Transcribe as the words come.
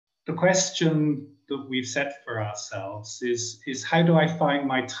the question that we've set for ourselves is how do I find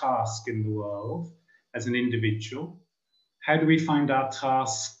my task in the world as an individual? How do we find our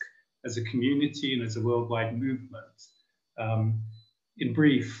task as a community and as a worldwide movement? In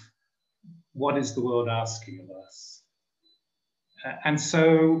brief, what is the world asking of us? And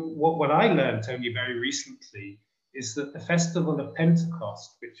so what I learned only very recently is that the Festival of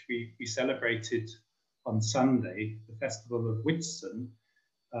Pentecost, which we celebrated on Sunday, the Festival of Whitsun,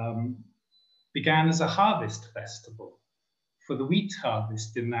 began as a harvest festival for the wheat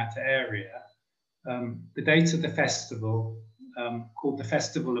harvest in that area. The date of the festival, called the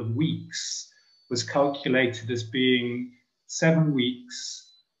Festival of Weeks, was calculated as being 7 weeks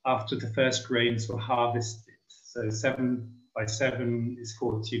after the first grains were harvested. So 7 by 7 is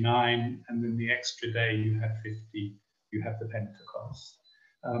 49, and then the extra day you have 50, you have the Pentecost.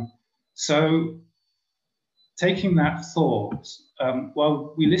 So taking that thought,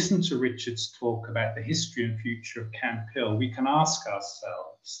 while we listen to Richard's talk about the history and future of Camphill, we can ask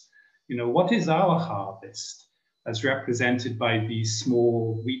ourselves, you know, what is our harvest as represented by these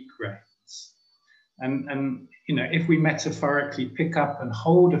small wheat grains? And you know, if we metaphorically pick up and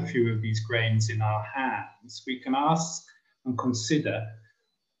hold a few of these grains in our hands, we can ask and consider,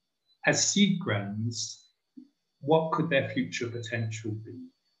 as seed grains, what could their future potential be?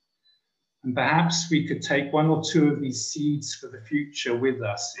 And perhaps we could take 1 or 2 of these seeds for the future with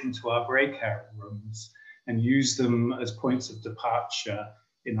us into our breakout rooms and use them as points of departure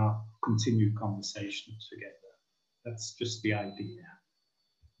in our continued conversation together. That's just the idea.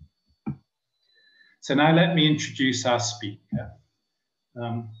 So now let me introduce our speaker.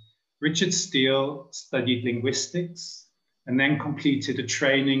 Richard Steele studied linguistics and then completed a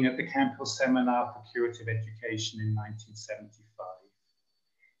training at the Camphill Seminar for Curative Education in 1975.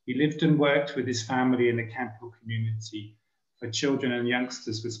 He lived and worked with his family in the Camphill community for children and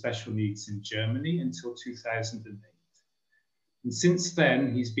youngsters with special needs in Germany until 2008. And since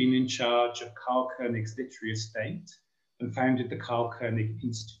then, he's been in charge of Karl Koenig's literary estate and founded the Karl Koenig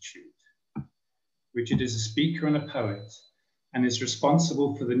Institute. Richard is a speaker and a poet and is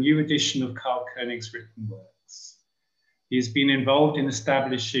responsible for the new edition of Karl Koenig's written works. He has been involved in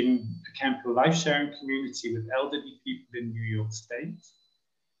establishing a Camphill life-sharing community with elderly people in New York State.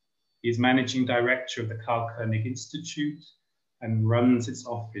 He is managing director of the Karl Koenig Institute and runs its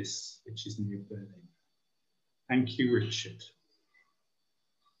office, which is near Berlin. Thank you, Richard.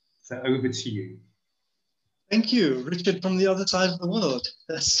 So over to you. Thank you, Richard, from the other side of the world.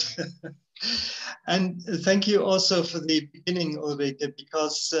 Yes. And thank you also for the beginning, Ulrike,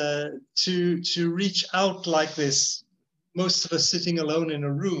 because to reach out like this, most of us sitting alone in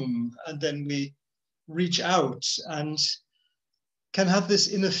a room, and then we reach out and can have this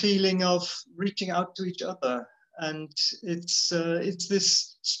inner feeling of reaching out to each other. And it's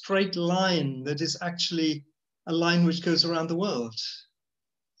this straight line that is actually a line which goes around the world.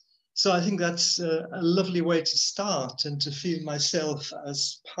 So I think that's a lovely way to start and to feel myself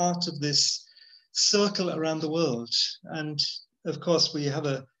as part of this circle around the world. And of course, we have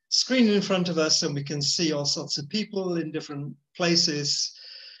a screen in front of us and we can see all sorts of people in different places.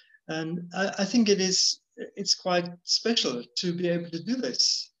 And I think it's quite special to be able to do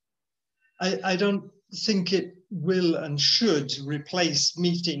this. I don't think it will and should replace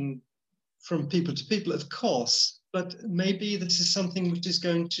meeting from people to people, of course, but maybe this is something which is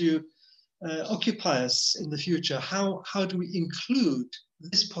going to occupy us in the future. How do we include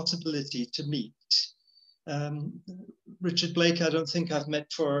this possibility to meet? Richard Blake, I don't think I've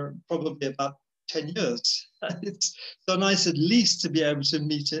met for probably about 10 years. It's so nice at least to be able to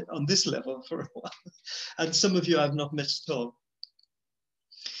meet it on this level for a while. And some of you I've not met at all.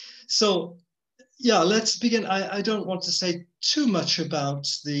 So yeah, let's begin. I don't want to say too much about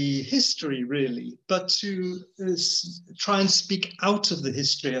the history really, but to try and speak out of the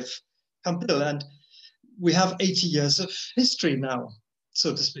history of Camphill. And we have 80 years of history now,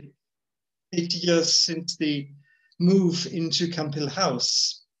 so to speak. 80 years since the move into Camphill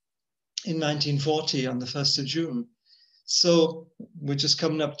House in 1940 on the 1st of June. So we're just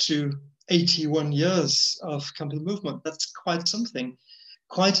coming up to 81 years of Camphill movement. That's quite something,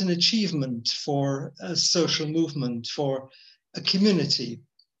 quite an achievement for a social movement, for a community.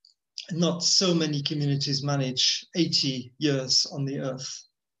 Not so many communities manage 80 years on the earth.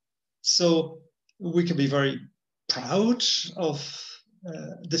 So we can be very proud of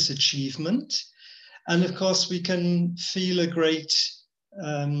this achievement. And of course, we can feel a great,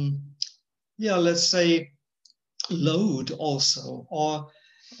 let's say, load also, or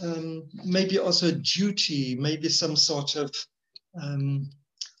maybe also a duty, maybe some sort of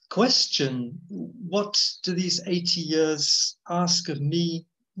question. What do these 80 years ask of me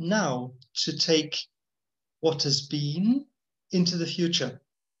now to take what has been into the future.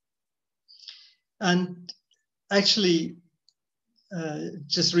 And actually,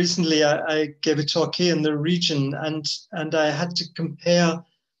 just recently, I gave a talk here in the region, and I had to compare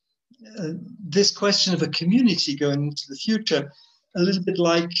this question of a community going into the future a little bit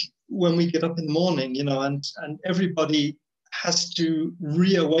like when we get up in the morning, you know, and everybody has to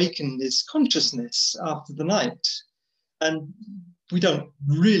reawaken this consciousness after the night. And we don't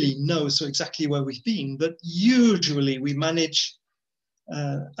really know so exactly where we've been, but usually we manage,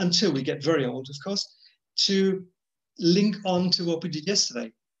 until we get very old, of course, to link on to what we did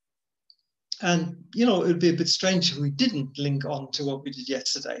yesterday. And, you know, it would be a bit strange if we didn't link on to what we did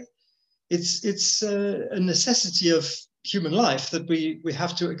yesterday. It's a necessity of human life that we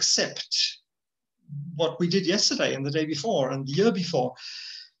have to accept what we did yesterday and the day before and the year before,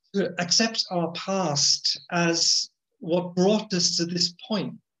 to accept our past as what brought us to this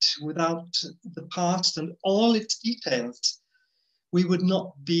point. Without the past and all its details, we would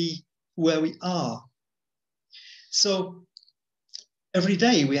not be where we are. So every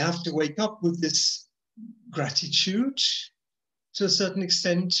day we have to wake up with this gratitude to a certain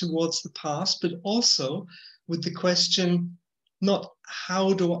extent towards the past, but also with the question, not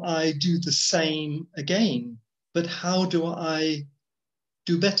how do I do the same again, but how do I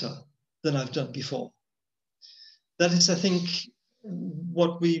do better than I've done before? That is, I think,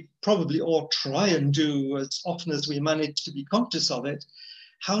 what we probably all try and do as often as we manage to be conscious of it.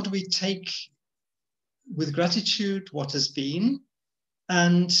 How do we take with gratitude what has been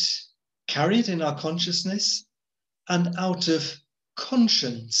and carry it in our consciousness, and out of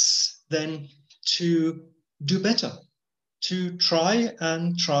conscience then to do better, to try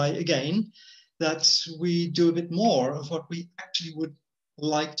and try again, that we do a bit more of what we actually would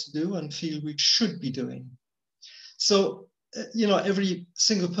like to do and feel we should be doing. So, you know, every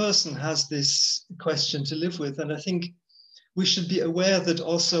single person has this question to live with, and I think we should be aware that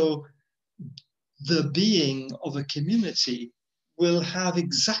also the being of a community will have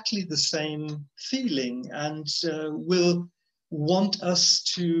exactly the same feeling and will want us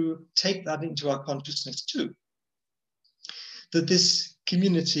to take that into our consciousness too. That this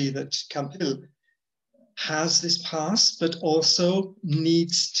community, that Camphill, has this past, but also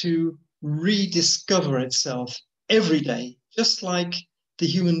needs to rediscover itself every day, just like the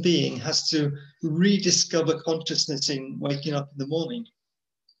human being has to rediscover consciousness in waking up in the morning,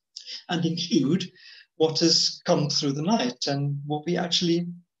 and include what has come through the night and what we actually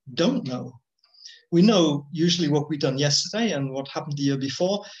don't know. We know usually what we've done yesterday and what happened the year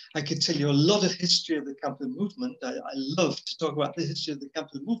before. I could tell you a lot of history of the Camphill movement. I love to talk about the history of the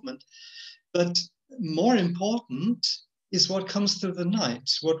Camphill movement. But more important is what comes through the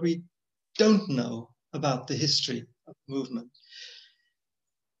night, what we don't know about the history of the movement.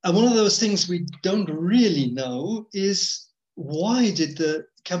 And one of those things we don't really know is, why did the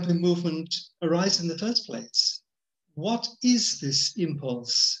Camphill movement arise in the first place? What is this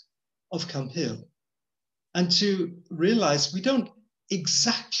impulse of Camphill? And to realize we don't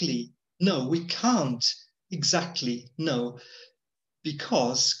exactly know, we can't exactly know,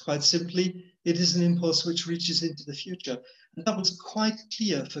 because quite simply, it is an impulse which reaches into the future. And that was quite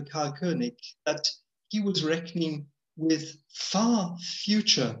clear for Karl Koenig, that he was reckoning with far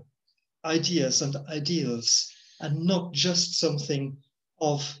future ideas and ideals, and not just something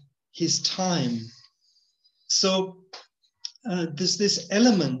of his time. So there's this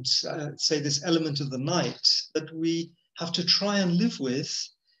element, say this element of the night, that we have to try and live with,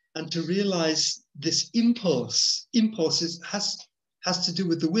 and to realize this impulse has to do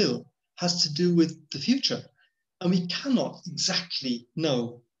with the will, has to do with the future. And we cannot exactly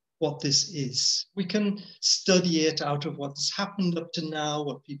know what this is. We can study it out of what's happened up to now,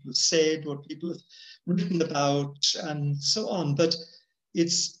 what people have said, what people have written about, and so on. But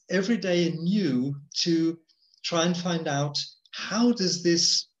it's every day anew to try and find out, how does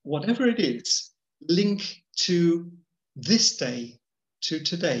this, whatever it is, link to this day, to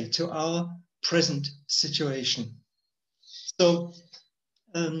today, to our present situation. So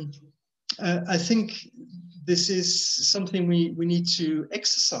I think this is something we need to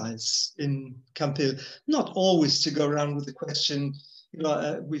exercise in Camphill, not always to go around with the question, you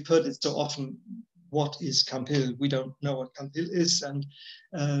know, we've heard it so often, what is Camphill? We don't know what Camphill is, and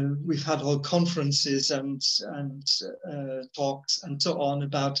we've had whole conferences and talks and so on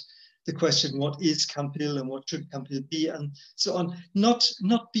about the question, what is Camphill and what should Camphill be, and so on. Not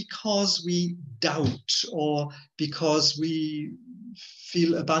because we doubt or because we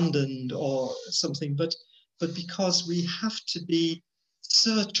feel abandoned or something, but because we have to be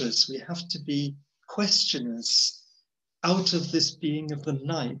searchers, we have to be questioners, out of this being of the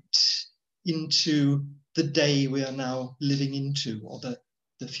night into the day we are now living into, or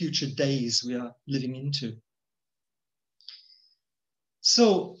the future days we are living into.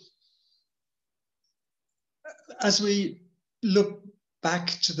 So, as we look back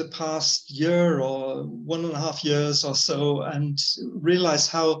to the past year or 1.5 years or so and realize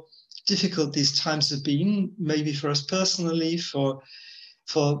how difficult these times have been, maybe for us personally, for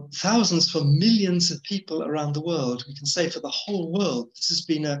thousands, for millions of people around the world, we can say for the whole world, this has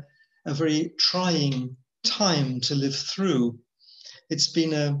been a very trying time to live through. It's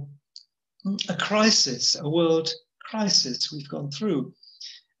been a crisis, a world crisis we've gone through.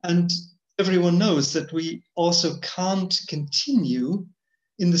 And everyone knows that we also can't continue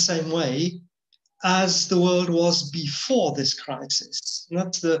in the same way as the world was before this crisis. And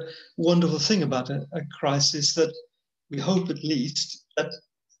that's the wonderful thing about a crisis, that we hope at least that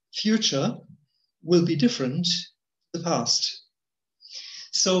future will be different to the past.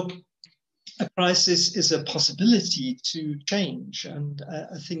 So a crisis is a possibility to change. And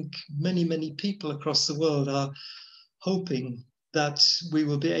I think many, many people across the world are hoping that we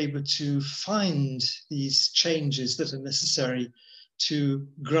will be able to find these changes that are necessary to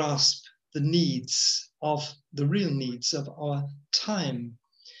grasp the needs of the real needs of our time,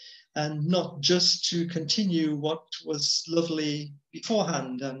 and not just to continue what was lovely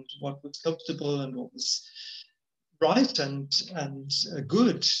beforehand and what was comfortable and what was right and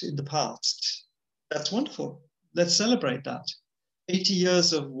good in the past. That's wonderful. Let's celebrate that. 80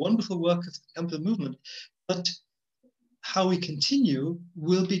 years of wonderful work of the Camphill Movement, but how we continue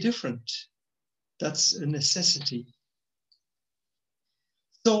will be different. That's a necessity.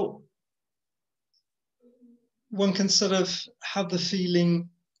 So one can sort of have the feeling,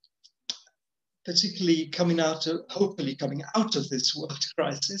 particularly hopefully coming out of this world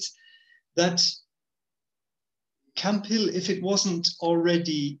crisis, that Camphill, if it wasn't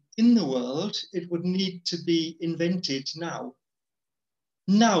already in the world, it would need to be invented now.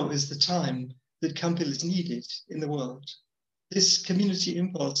 Now is the time that Camphill is needed in the world. This community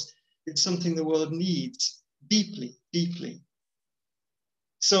impulse is something the world needs deeply, deeply.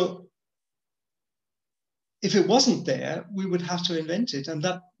 So if it wasn't there, we would have to invent it. And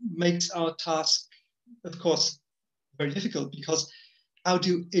that makes our task, of course, very difficult, because how do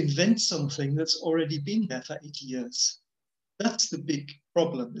you invent something that's already been there for 80 years? That's the big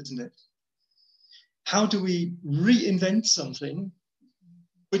problem, isn't it? How do we reinvent something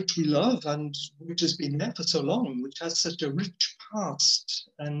which we love and which has been there for so long, which has such a rich past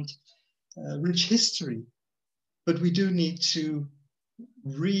and rich history? But we do need to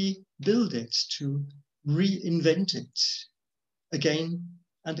rebuild it, to reinvent it again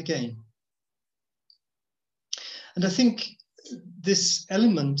and again. And I think this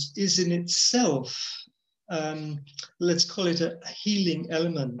element is in itself, let's call it a healing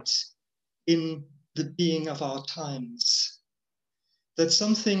element in the being of our times. That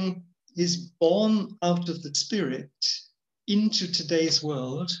something is born out of the spirit into today's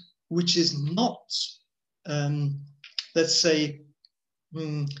world, which is not, let's say,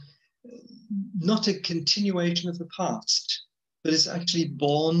 not a continuation of the past, but is actually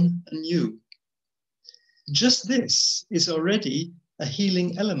born anew. Just this is already a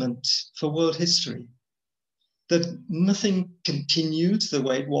healing element for world history, that nothing continues the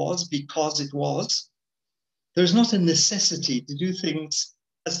way it was because it was. There's not a necessity to do things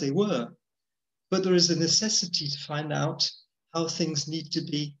as they were, but there is a necessity to find out how things need to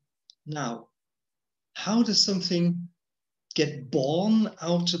be now. How does something get born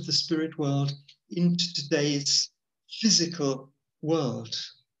out of the spirit world into today's physical world?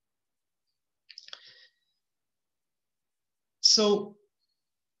 So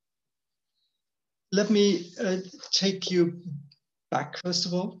let me take you back, first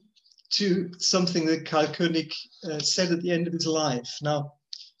of all, to something that Karl Koenig said at the end of his life. Now,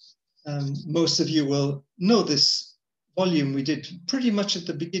 most of you will know this volume we did pretty much at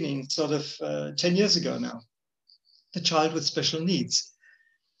the beginning, sort of 10 years ago now, The Child with Special Needs.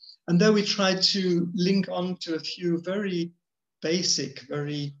 And there we tried to link on to a few very basic,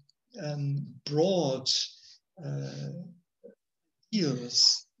 very broad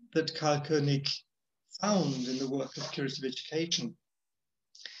ideas that Karl Koenig found in the work of curative education,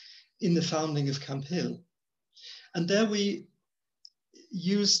 in the founding of Camphill. And there we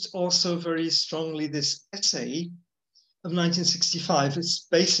used also very strongly this essay of 1965. It's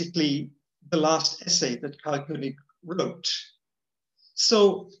basically the last essay that Karl Koenig wrote.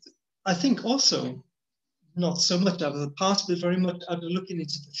 So I think also, not so much out of the past, but very much out of looking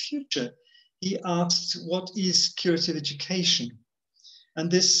into the future, he asked, what is curative education? And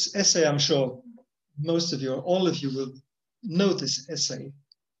this essay, I'm sure most of you, or all of you, will know this essay.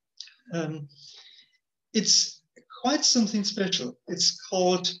 It's quite something special. It's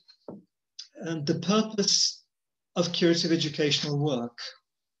called The Purpose of Curative Educational Work.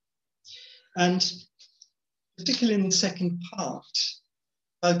 And particularly in the second part,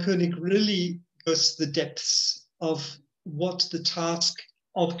 Koenig really goes to the depths of what the task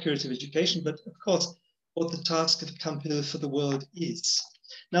of curative education, but of course, what the task of Camphill for the world is.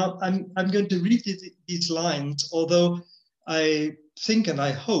 Now, I'm going to read these lines, although I think and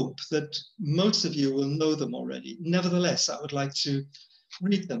I hope that most of you will know them already. Nevertheless, I would like to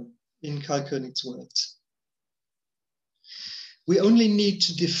read them in Karl Koenig's words. We only need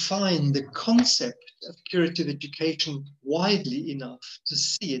to define the concept of curative education widely enough to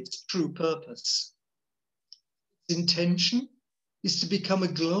see its true purpose. Its intention is to become a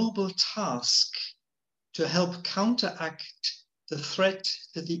global task to help counteract the threat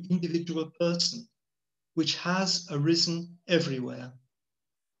to the individual person, which has arisen everywhere.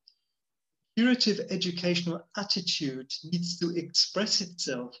 Curative educational attitude needs to express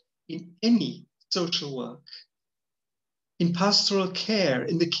itself in any social work, in pastoral care,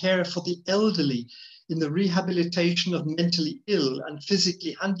 in the care for the elderly, in the rehabilitation of mentally ill and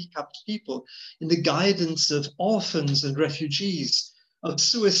physically handicapped people, in the guidance of orphans and refugees, of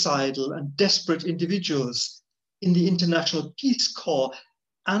suicidal and desperate individuals, in the International Peace Corps,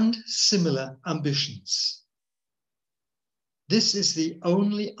 and similar ambitions. This is the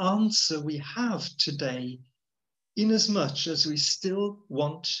only answer we have today, inasmuch as we still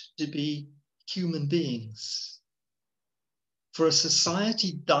want to be human beings. For a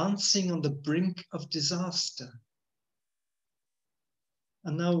society dancing on the brink of disaster.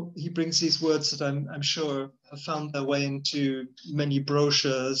 And now he brings these words that I'm sure have found their way into many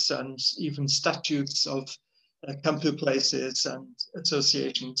brochures and even statutes of Camphill places and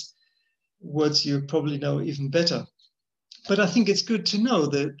associations, words you probably know even better. But I think it's good to know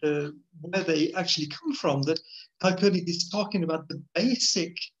that where they actually come from, that Karl Koenig is talking about the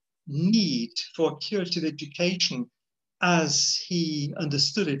basic need for curative education as he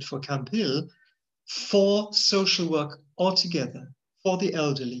understood it for Camphill, for social work altogether, for the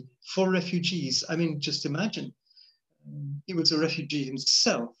elderly, for refugees. I mean, just imagine, he was a refugee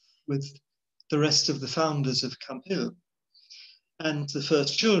himself with the rest of the founders of Camphill. And the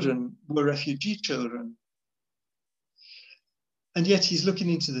first children were refugee children. And yet he's looking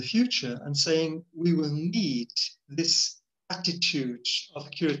into the future and saying, we will need this attitude of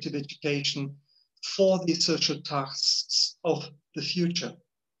curative education for the social tasks of the future.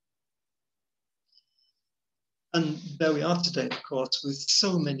 And there we are today, of course, with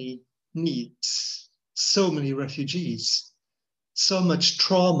so many needs, so many refugees, so much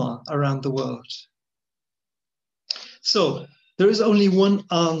trauma around the world. So there is only one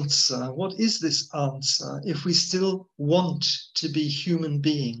answer. What is this answer if we still want to be human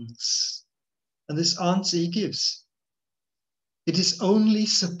beings? And this answer he gives. It is only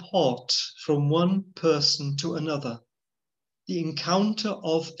support from one person to another, the encounter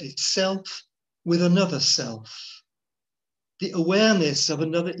of a self with another self, the awareness of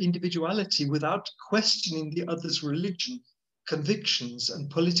another individuality without questioning the other's religion, convictions,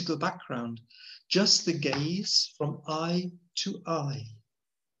 and political background, just the gaze from eye to eye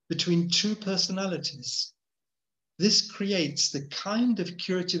between two personalities. This creates the kind of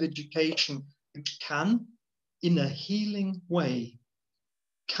curative education which can, in a healing way,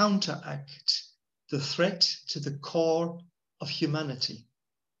 counteract the threat to the core of humanity.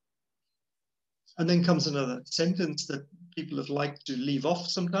 And then comes another sentence that people have liked to leave off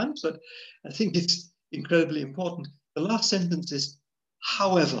sometimes, but I think it's incredibly important. The last sentence is,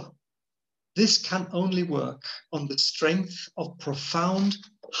 however, this can only work on the strength of profound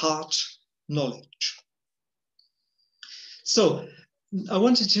heart knowledge. So I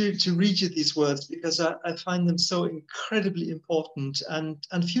wanted to read you these words because I find them so incredibly important and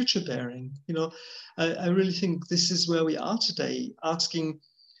future bearing. You know, I really think this is where we are today, asking,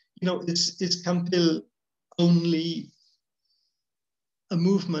 you know, is Camphill only a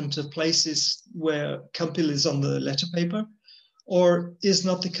movement of places where Camphill is on the letter paper, or is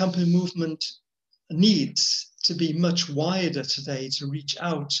not the Camphill movement needs to be much wider today to reach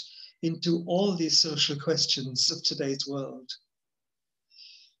out into all these social questions of today's world?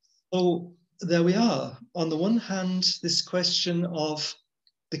 So there we are. On the one hand, this question of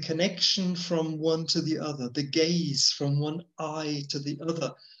the connection from one to the other, the gaze from one eye to the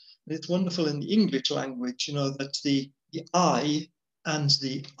other. And it's wonderful in the English language, you know, that the I and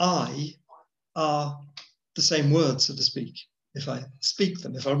the I are the same word, so to speak. If I speak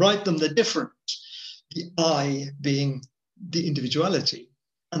them, if I write them, they're different. The I being the individuality,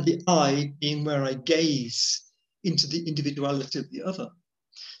 and the I being where I gaze into the individuality of the other.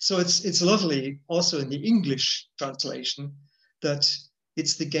 So it's lovely also in the English translation that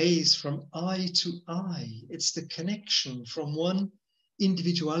it's the gaze from eye to eye. It's the connection from one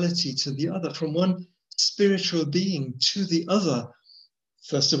individuality to the other, from one spiritual being to the other,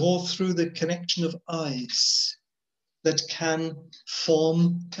 first of all through the connection of eyes that can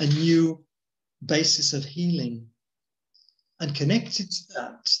form a new basis of healing. And connected to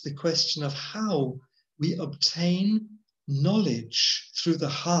that, the question of how we obtain knowledge through the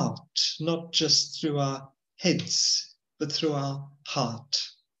heart, not just through our heads, but through our heart.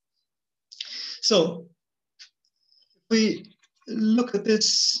 So if we look at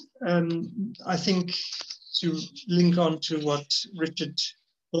this, I think to link on to what Richard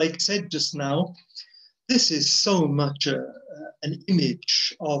Blake said just now, this is so much an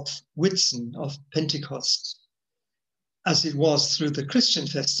image of Whitsun, of Pentecost, as it was through the Christian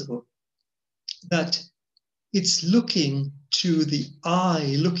festival, that it's looking to the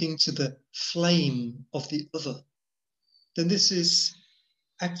eye, looking to the flame of the other. Then this is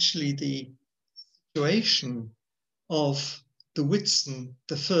actually the situation of the Whitsun,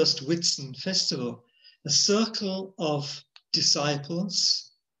 the first Whitsun festival, a circle of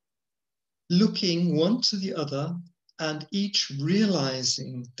disciples looking one to the other and each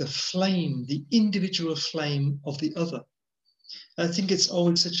realizing the flame, the individual flame of the other. I think it's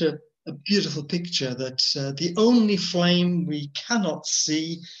always such a beautiful picture that the only flame we cannot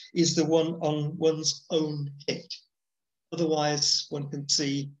see is the one on one's own head. Otherwise, one can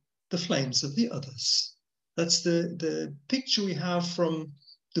see the flames of the others. That's the picture we have from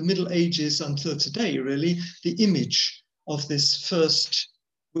the Middle Ages until today, really, the image of this first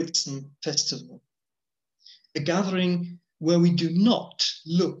Whitsun festival. A gathering where we do not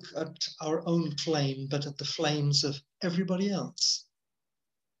look at our own flame, but at the flames of everybody else.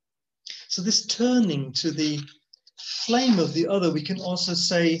 So this turning to the flame of the other, we can also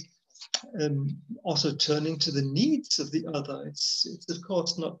say, also turning to the needs of the other. It's of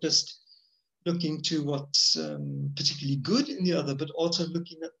course not just looking to what's particularly good in the other, but also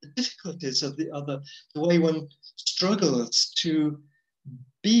looking at the difficulties of the other, the way one struggles to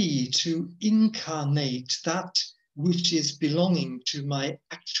incarnate that which is belonging to my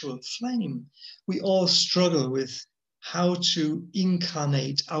actual flame. We all struggle with how to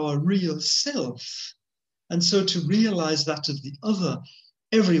incarnate our real self. And so to realize that of the other,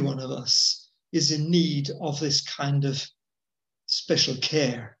 every one of us is in need of this kind of special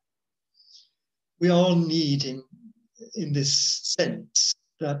care. We all need in this sense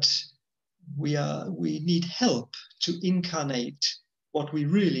that we need help to incarnate what we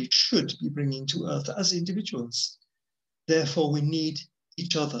really should be bringing to earth as individuals. Therefore, we need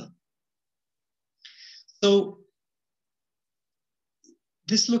each other. So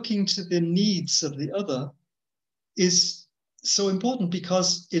this looking to the needs of the other is so important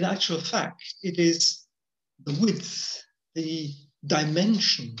because in actual fact, it is the width, the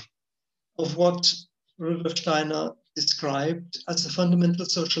dimension of what Rudolf Steiner described as a fundamental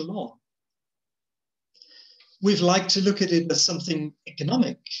social law. We'd like to look at it as something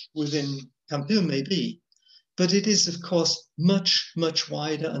economic within Camphill maybe, but it is of course much, much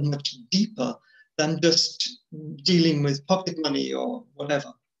wider and much deeper than just dealing with pocket money or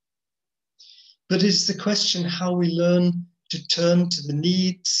whatever. But it's the question how we learn to turn to the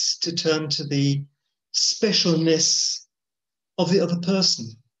needs, to turn to the specialness of the other person.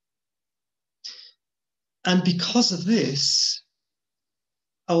 And because of this,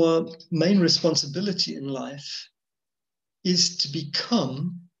 our main responsibility in life is to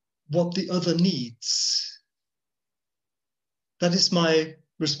become what the other needs. That is my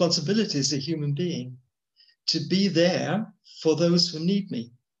responsibility as a human being, to be there for those who need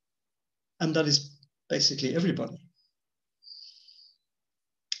me. And that is basically everybody.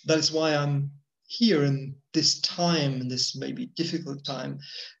 That is why I'm here in this time, in this maybe difficult time.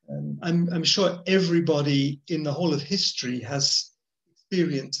 I'm sure everybody in the whole of history has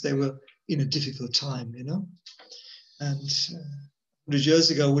experienced they were in a difficult time, you know? And 100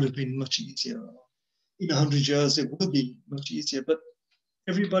 years ago would have been much easier. In 100 years, it will be much easier. But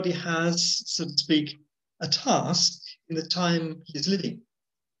everybody has, so to speak, a task in the time he is living,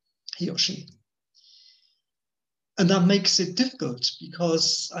 he or she. And that makes it difficult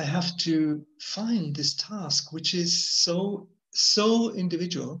because I have to find this task, which is so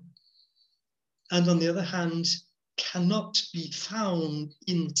individual, and on the other hand, cannot be found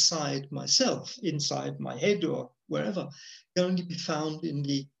inside myself, inside my head or wherever. It can only be found in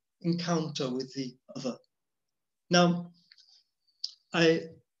the encounter with the other. Now, I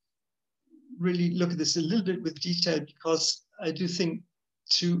really look at this a little bit with detail because I do think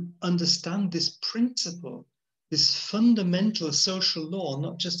to understand this principle this fundamental social law,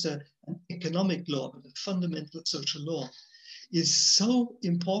 not just an economic law, but a fundamental social law, is so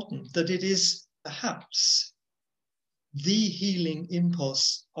important that it is perhaps the healing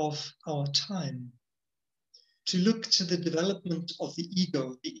impulse of our time. To look to the development of the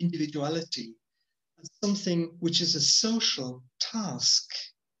ego, the individuality, as something which is a social task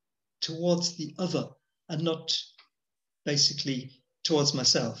towards the other and not basically towards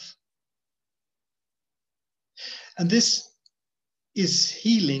myself. And this is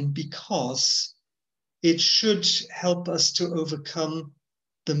healing because it should help us to overcome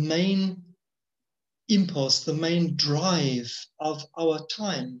the main impulse, the main drive of our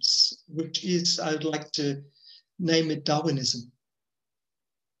times, which is, I would like to name it, Darwinism.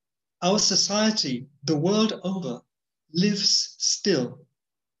 Our society, the world over, lives still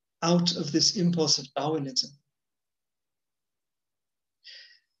out of this impulse of Darwinism.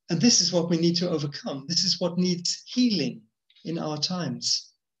 And this is what we need to overcome. This is what needs healing in our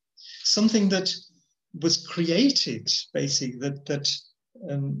times. Something that was created, basically, that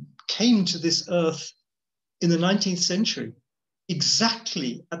came to this earth in the 19th century,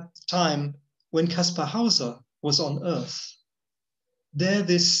 exactly at the time when Caspar Hauser was on earth. There,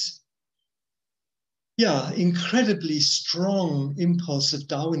 this incredibly strong impulse of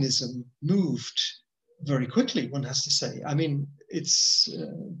Darwinism moved very quickly, one has to say. I mean, it's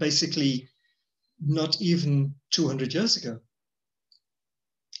basically not even 200 years ago.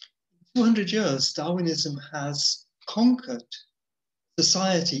 200 years, Darwinism has conquered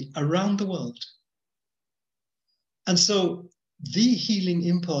society around the world. And so the healing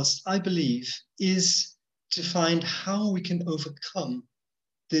impulse, I believe, is to find how we can overcome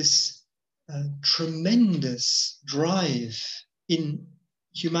this tremendous drive in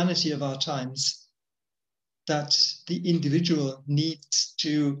humanity of our times that the individual needs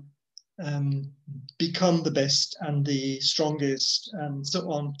to become the best and the strongest and so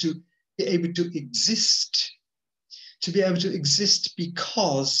on, to be able to exist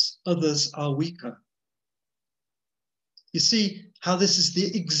because others are weaker. You see how this is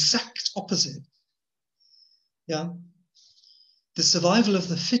the exact opposite. Yeah. The survival of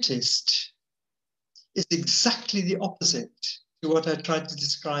the fittest is exactly the opposite to what I tried to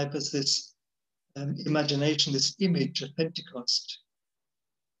describe as this imagination, this image of Pentecost,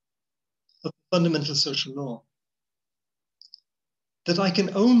 of fundamental social law. That I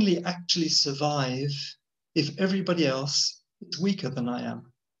can only actually survive if everybody else is weaker than I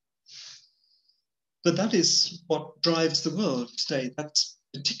am. But that is what drives the world today. That's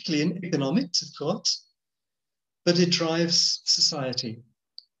particularly in economics, of course, but it drives society.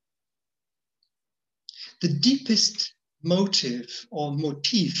 The deepest motive or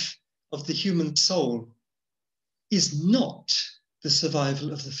motif of the human soul is not the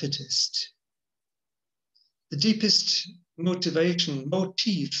survival of the fittest. The deepest motivation,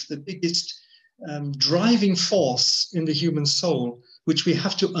 motif, the biggest driving force in the human soul, which we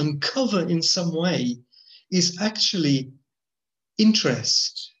have to uncover in some way, is actually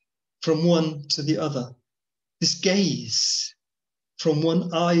interest from one to the other. This gaze from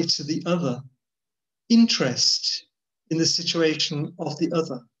one eye to the other. Interest in the situation of the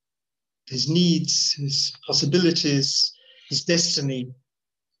other. His needs, his possibilities, his destiny.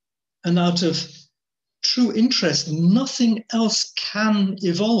 And out of true interest, nothing else can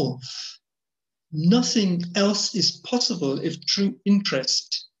evolve. Nothing else is possible if true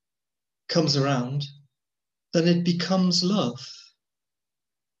interest comes around. Then it becomes love.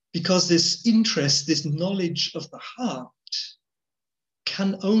 Because this interest, this knowledge of the heart,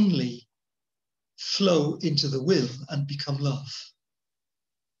 can only flow into the will and become love.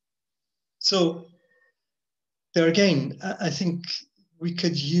 So there again, I think we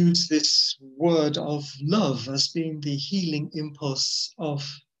could use this word of love as being the healing impulse of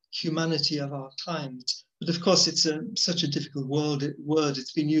humanity of our times. But of course, it's such a difficult word.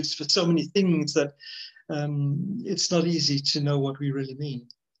 It's been used for so many things that it's not easy to know what we really mean.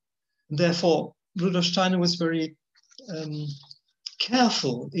 And therefore, Rudolf Steiner was very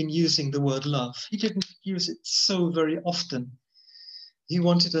careful in using the word love. He didn't use it so very often. He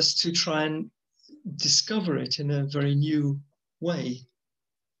wanted us to try and discover it in a very new way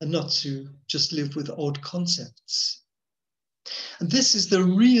and not to just live with old concepts. And this is the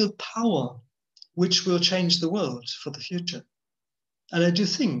real power which will change the world for the future. And I do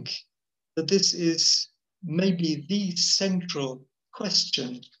think that this is maybe the central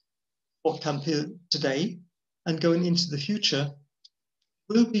question for Camphill today and going into the future.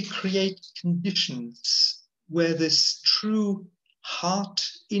 Will we create conditions where this true heart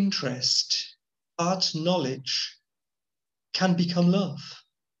interest, heart knowledge can become love,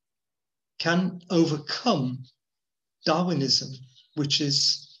 can overcome Darwinism, which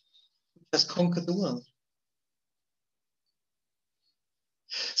has conquered the world.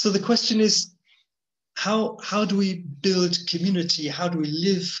 So the question is, how do we build community? How do we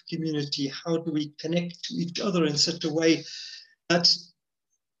live community? How do we connect to each other in such a way that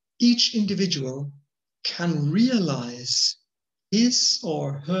each individual can realize his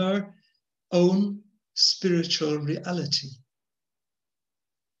or her own spiritual reality,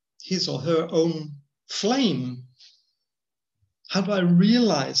 his or her own flame? How do I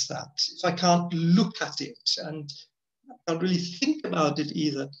realize that if I can't look at it and I can't really think about it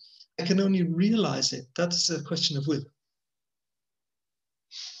either? I can only realize it. That's a question of will.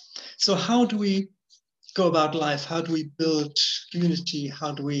 So how do we go about life? How do we build community?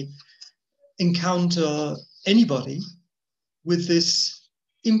 How do we encounter anybody with this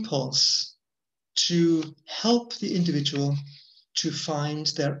impulse to help the individual to find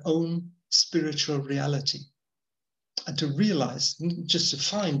their own spiritual reality and to realize, not just to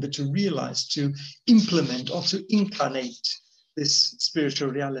find, but to realize, to implement or to incarnate this spiritual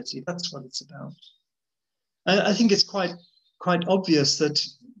reality? That's what it's about. I think it's quite obvious that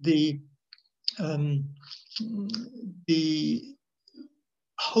the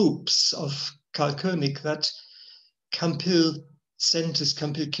hopes of Karl Koenig that Camphill centers,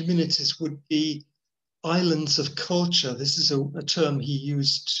 Camphill communities would be islands of culture. This is a term he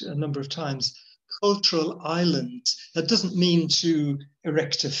used a number of times. Cultural islands. That doesn't mean to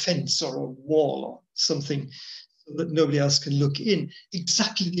erect a fence or a wall or something so that nobody else can look in.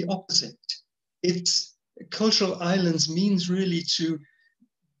 Exactly the opposite. It's cultural islands means really to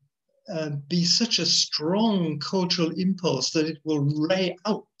be such a strong cultural impulse that it will ray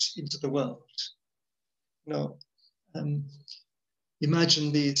out into the world. You know,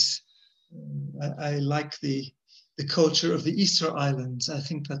 imagine these. I like the culture of the Easter Islands. I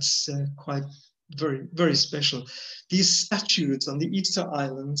think that's quite very, very special. These statues on the Easter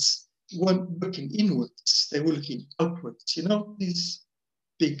Islands weren't looking inwards; they were looking outwards. You know, these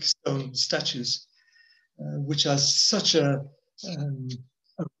big stone statues, which are such a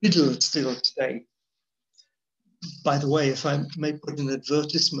riddle still today. By the way, if I may put an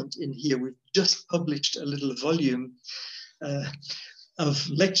advertisement in here, we've just published a little volume of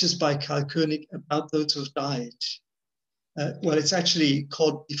lectures by Karl Koenig about those who have died. Well, it's actually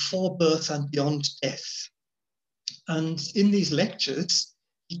called Before Birth and Beyond Death. And in these lectures,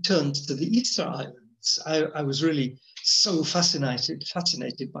 he turned to the Easter Islands. I was really so fascinated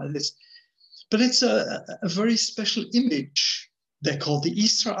by this. But it's a very special image. They're called the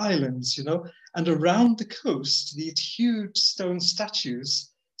Easter Islands, you know, and around the coast, these huge stone statues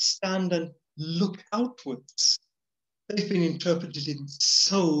stand and look outwards. They've been interpreted in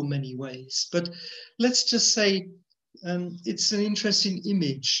so many ways, but let's just say it's an interesting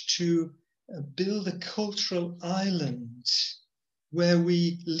image to build a cultural island where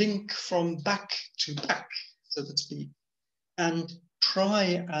we link from back to back, so to speak, and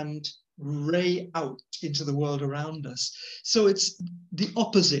try and ray out into the world around us. So it's the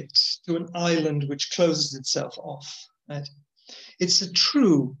opposite to an island which closes itself off, right? It's a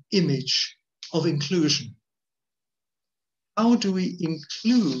true image of inclusion. How do we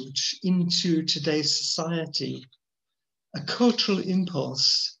include into today's society a cultural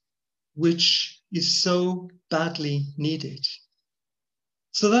impulse which is so badly needed?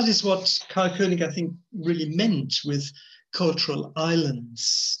 So that is what Karl Koenig, I think, really meant with cultural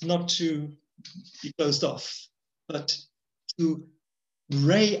islands, not to be closed off, but to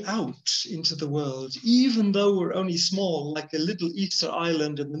ray out into the world, even though we're only small, like a little Easter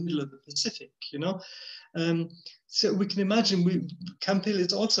island in the middle of the Pacific, you know? So we can imagine Camphill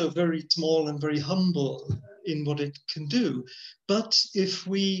is also very small and very humble in what it can do. But if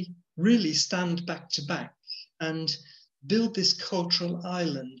we really stand back to back and build this cultural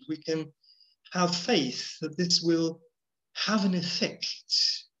island, we can have faith that this will have an effect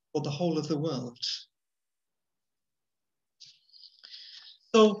for the whole of the world.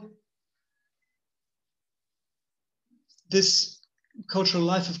 So this cultural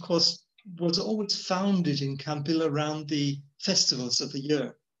life, of course, was always founded in Camphill around the festivals of the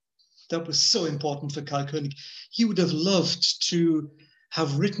year. That was so important for Karl Koenig. He would have loved to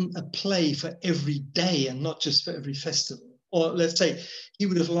have written a play for every day and not just for every festival. Or let's say he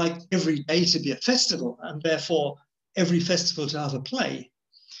would have liked every day to be a festival and therefore every festival to have a play.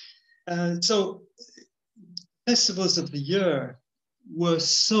 So festivals of the year were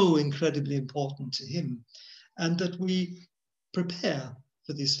so incredibly important to him, and that we prepare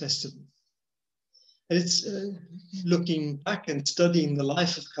for these festivals. And it's looking back and studying the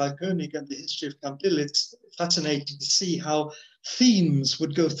life of Karl Koenig and the history of Camphill, it's fascinating to see how themes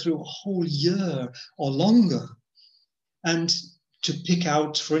would go through a whole year or longer. And to pick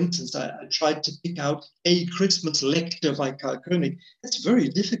out, for instance, I tried to pick out a Christmas lecture by Karl Koenig. It's very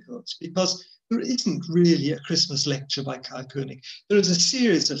difficult because there isn't really a Christmas lecture by Karl Koenig. There is a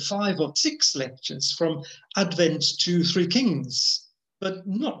series of 5 or 6 lectures from Advent to Three Kings, but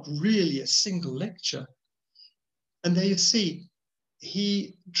not really a single lecture. And there you see,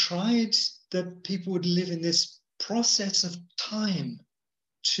 he tried that people would live in this process of time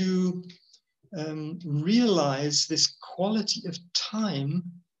to realize this quality of time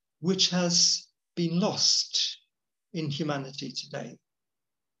which has been lost in humanity today.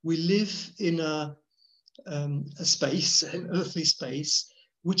 We live in a space, an earthly space,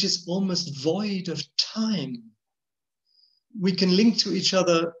 which is almost void of time. We can link to each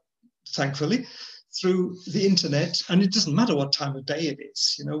other, thankfully, through the internet, and it doesn't matter what time of day it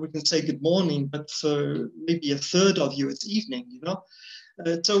is. You know, we can say good morning, but for maybe a third of you, it's evening. You know,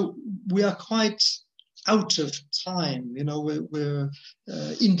 so we are quite out of time. You know, we're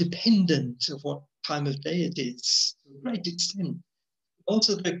independent of what time of day it is to a great extent.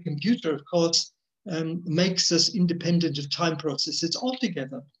 Also, the computer, of course, makes us independent of time processes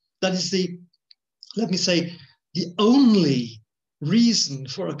altogether. That is the, let me say, the only reason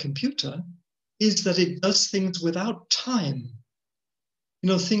for a computer is that it does things without time. You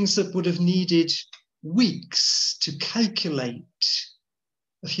know, things that would have needed weeks to calculate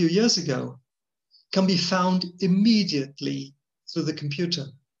a few years ago can be found immediately through the computer.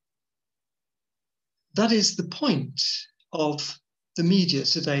 That is the point of the media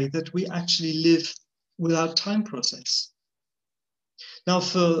today, that we actually live without time process. Now,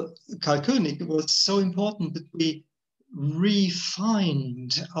 for Karl Koenig, it was so important that we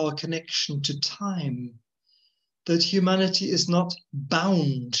refined our connection to time, that humanity is not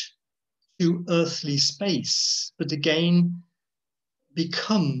bound to earthly space, but again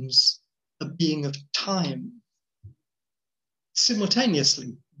becomes a being of time.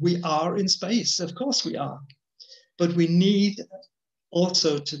 Simultaneously, we are in space, of course we are, but we need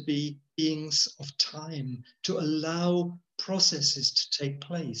also to be beings of time, to allow processes to take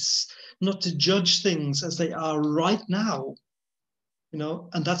place, not to judge things as they are right now, you know,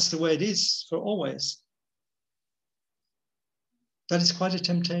 and that's the way it is for always. That is quite a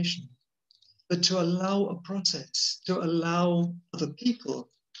temptation. But to allow a process, to allow other people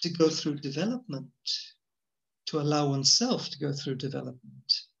to go through development, to allow oneself to go through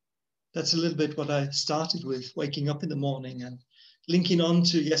development. That's a little bit what I started with, waking up in the morning and linking on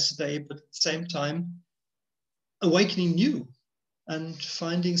to yesterday, but at the same time, awakening new and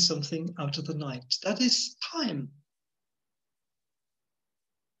finding something out of the night. That is time.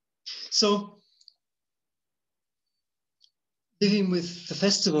 So, living with the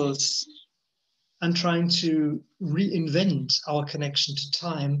festivals and trying to reinvent our connection to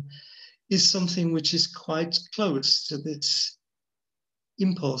time is something which is quite close to this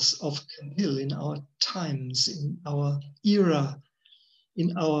impulse of Camphill in our times, in our era,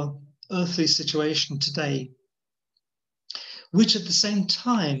 in our earthly situation today, which at the same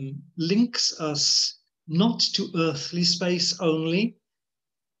time links us not to earthly space only,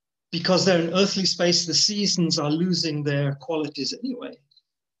 because they're in earthly space, the seasons are losing their qualities anyway,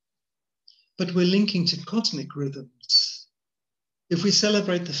 but we're linking to cosmic rhythms. If we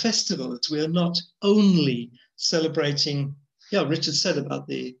celebrate the festivals, we are not only celebrating, yeah, Richard said about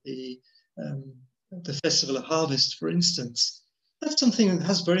the Festival of Harvest, for instance. That's something that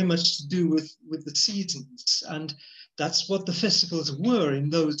has very much to do with the seasons, and that's what the festivals were in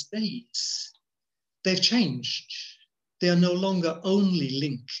those days. They've changed. They are no longer only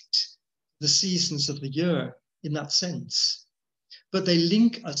linked to the seasons of the year in that sense, but they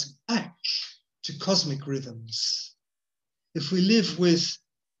link us back to cosmic rhythms. If we live with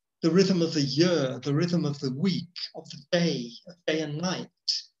the rhythm of the year, the rhythm of the week, of the day and night,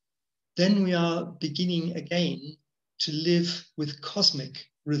 then we are beginning again to live with cosmic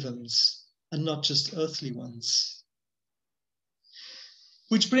rhythms and not just earthly ones.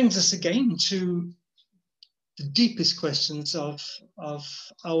 Which brings us again to the deepest questions of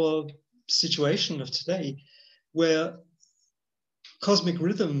our situation of today, where cosmic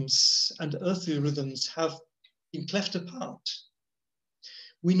rhythms and earthly rhythms have been cleft apart.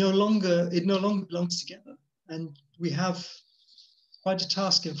 It no longer belongs together, and we have quite a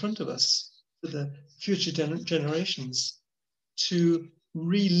task in front of us for the future generations to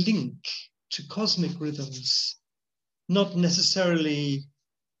relink to cosmic rhythms, not necessarily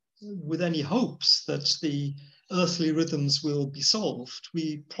with any hopes that the earthly rhythms will be solved.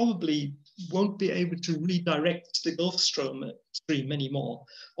 We probably won't be able to redirect the Gulf Stream anymore,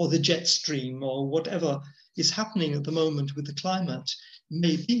 or the jet stream, or whatever is happening at the moment with the climate.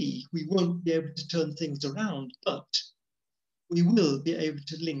 Maybe we won't be able to turn things around, but we will be able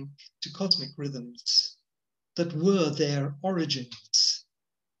to link to cosmic rhythms that were their origins.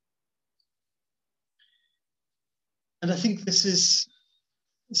 And I think this is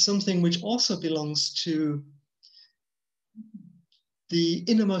something which also belongs to the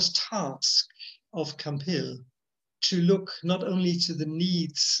innermost task of Camphill, to look not only to the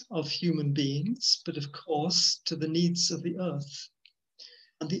needs of human beings, but of course to the needs of the earth.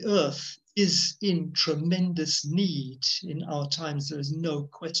 And the earth is in tremendous need in our times, there is no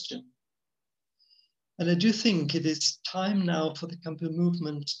question. And I do think it is time now for the Camphill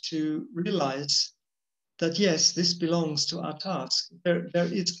movement to realize that yes, this belongs to our task. There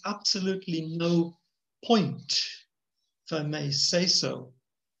is absolutely no point, if I may say so,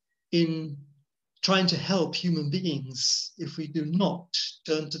 in trying to help human beings if we do not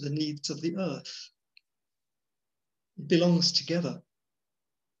turn to the needs of the earth. It belongs together,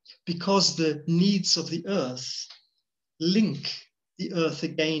 because the needs of the earth link the earth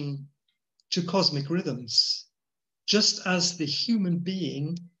again to cosmic rhythms, just as the human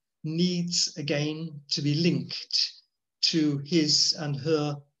being needs again to be linked to his and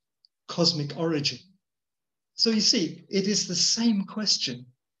her cosmic origin. So you see, it is the same question,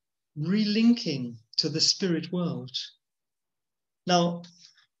 relinking to the spirit world. Now,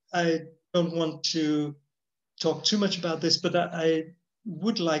 I don't want to talk too much about this, but I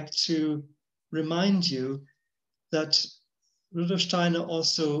would like to remind you that Rudolf Steiner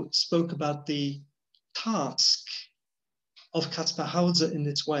also spoke about the task of Kaspar Hauser in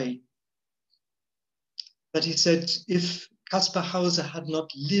its way. That he said, if Kaspar Hauser had not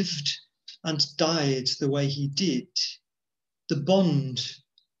lived and died the way he did, the bond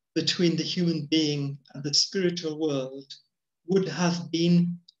between the human being and the spiritual world would have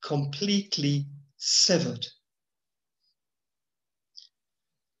been completely severed.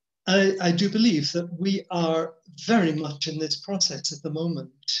 I do believe that we are very much in this process at the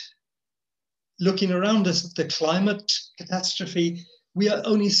moment. Looking around us at the climate catastrophe, we are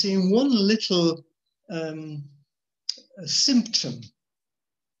only seeing one little symptom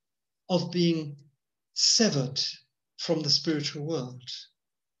of being severed from the spiritual world.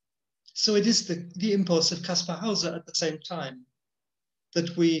 So it is the impulse of Kaspar Hauser at the same time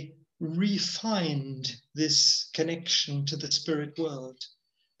that we refined this connection to the spirit world.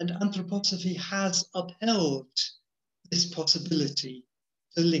 And anthroposophy has upheld this possibility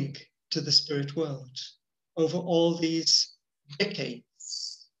to link to the spirit world over all these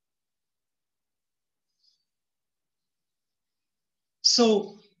decades.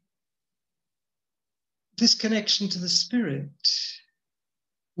 So this connection to the spirit,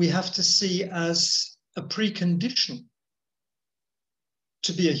 we have to see as a precondition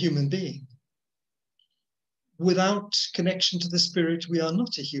to be a human being. Without connection to the spirit, we are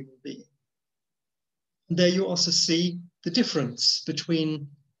not a human being. And there you also see the difference between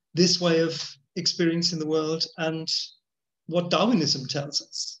this way of experiencing the world and what Darwinism tells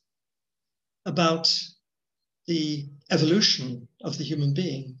us about the evolution of the human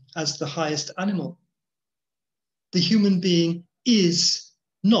being as the highest animal. The human being is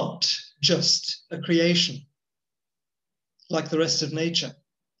not just a creation like the rest of nature,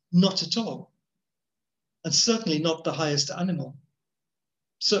 not at all. And certainly not the highest animal,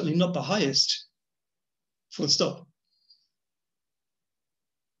 certainly not the highest, full stop.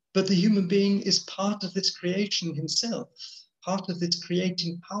 But the human being is part of this creation himself, part of this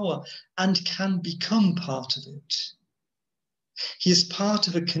creating power, and can become part of it. He is part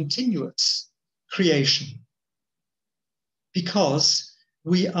of a continuous creation, because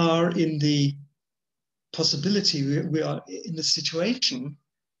we are in the possibility, we are in the situation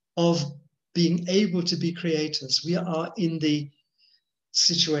of being able to be creators. We are in the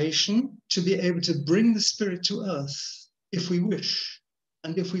situation to be able to bring the spirit to earth if we wish,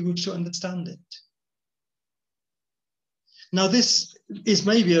 and if we wish to understand it. Now, this is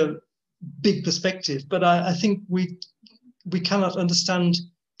maybe a big perspective, but I think we cannot understand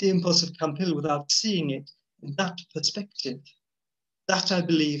the impulse of Camphill without seeing it in that perspective. That, I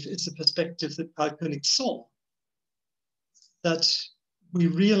believe, is the perspective that Carl Koenig saw, that we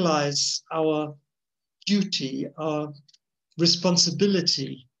realize our duty, our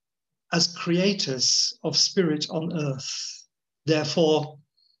responsibility as creators of spirit on earth. Therefore,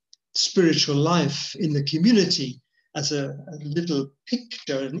 spiritual life in the community as a little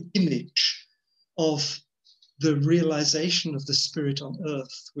picture, an image of the realization of the spirit on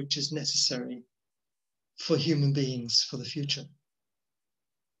earth, which is necessary for human beings for the future.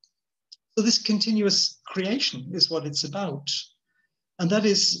 So this continuous creation is what it's about. And that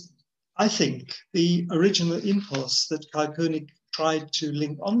is, I think, the original impulse that Carl Koenig tried to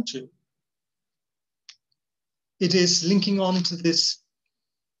link onto. it is linking on to this.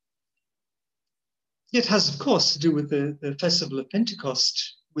 It has, of course, to do with the festival of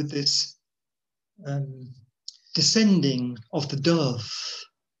Pentecost, with this descending of the dove.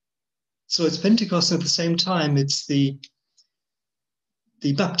 So it's Pentecost, and at the same time, it's the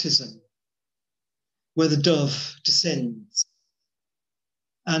baptism, where the dove descends.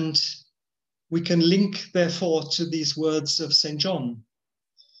 And we can link, therefore, to these words of St. John,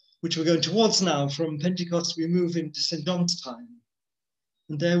 which we're going towards now. From Pentecost, we move into St. John's time.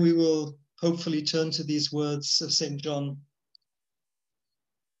 And there we will hopefully turn to these words of St. John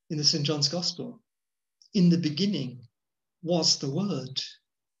in the St. John's Gospel. In the beginning was the Word.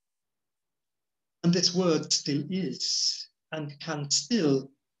 And this Word still is and can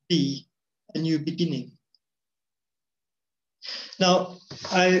still be a new beginning. Now,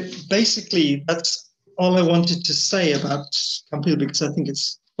 that's all I wanted to say about Camphill, because I think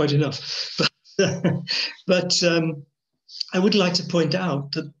it's quite enough. But I would like to point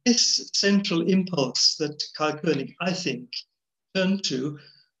out that this central impulse that Karl Koenig, I think, turned to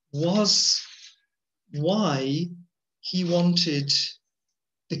was why he wanted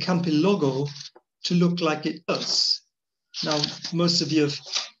the Camphill logo to look like it does. Now, most of you have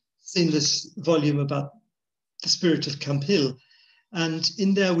seen this volume about the spirit of Camphill, and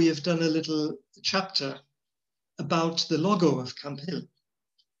in there we have done a little chapter about the logo of Camphill,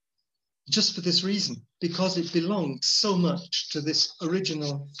 just for this reason, because it belongs so much to this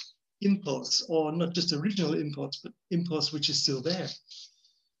original impulse, or not just original impulse, but impulse which is still there.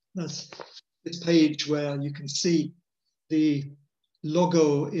 That's this page where you can see the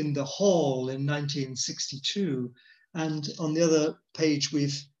logo in the hall in 1962. And on the other page,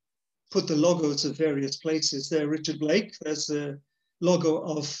 we've put the logos of various places. There, Richard Blake, there's the logo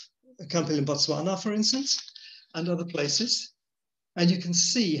of Camphill in Botswana, for instance, and other places. And you can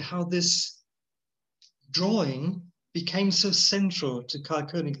see how this drawing became so central to Karl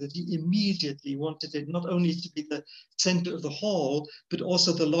Koenig that he immediately wanted it not only to be the center of the hall, but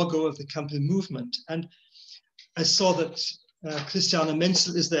also the logo of the Camphill movement. And I saw that Christiane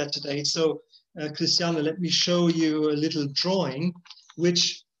Menzel is there today. So Christiane, let me show you a little drawing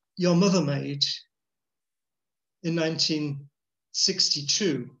which your mother made in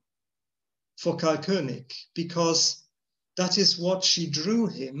 1962 for Karl Koenig, because that is what she drew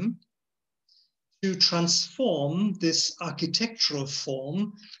him to transform this architectural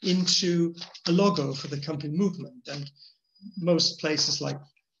form into a logo for the Camphill movement. And most places like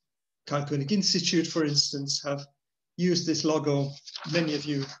Karl Koenig Institute, for instance, have used this logo. Many of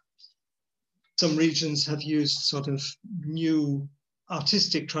you, some regions have used sort of new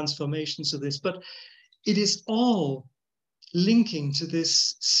artistic transformations of this, but it is all linking to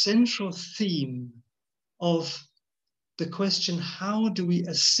this central theme of the question, how do we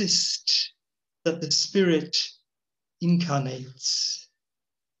assist that the Spirit incarnates?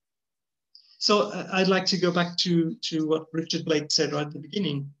 So I'd like to go back to what Richard Blake said right at the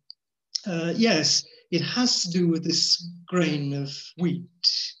beginning. Yes, it has to do with this grain of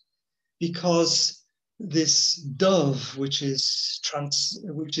wheat, because this dove, which is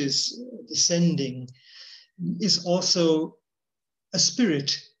descending, is also a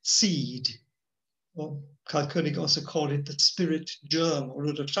spirit seed. Or Karl Koenig also called it the spirit germ, or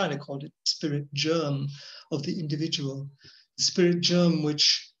Rudolf Steiner called it spirit germ of the individual. The spirit germ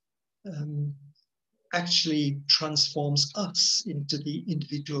which actually transforms us into the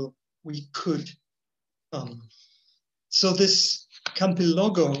individual we could become. So this Camphill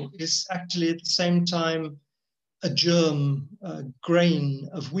logo is actually at the same time a germ, a grain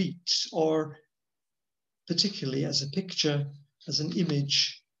of wheat, or particularly as a picture, as an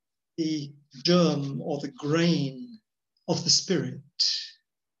image, the germ or the grain of the Spirit.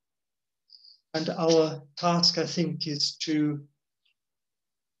 And our task, I think, is to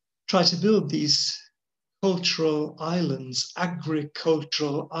try to build these cultural islands,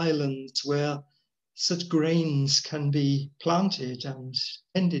 agricultural islands, where such grains can be planted and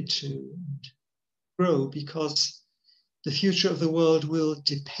tended to and grow, because the future of the world will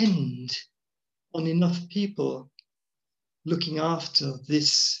depend on enough people looking after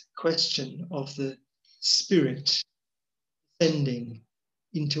this question of the Spirit descending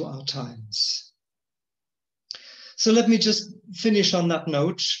into our times. So let me just finish on that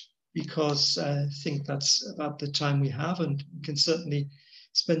note, because I think that's about the time we have, and we can certainly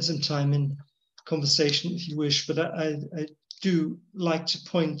spend some time in conversation if you wish, but I do like to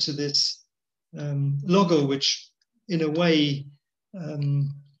point to this logo, which in a way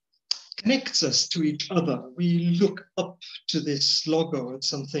connects us to each other. We look up to this logo as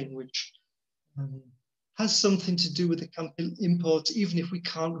something which has something to do with the Camphill imports, even if we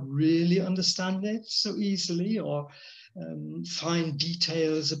can't really understand it so easily or find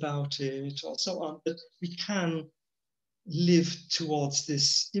details about it or so on. But we can live towards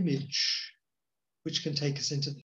this image, which can take us into the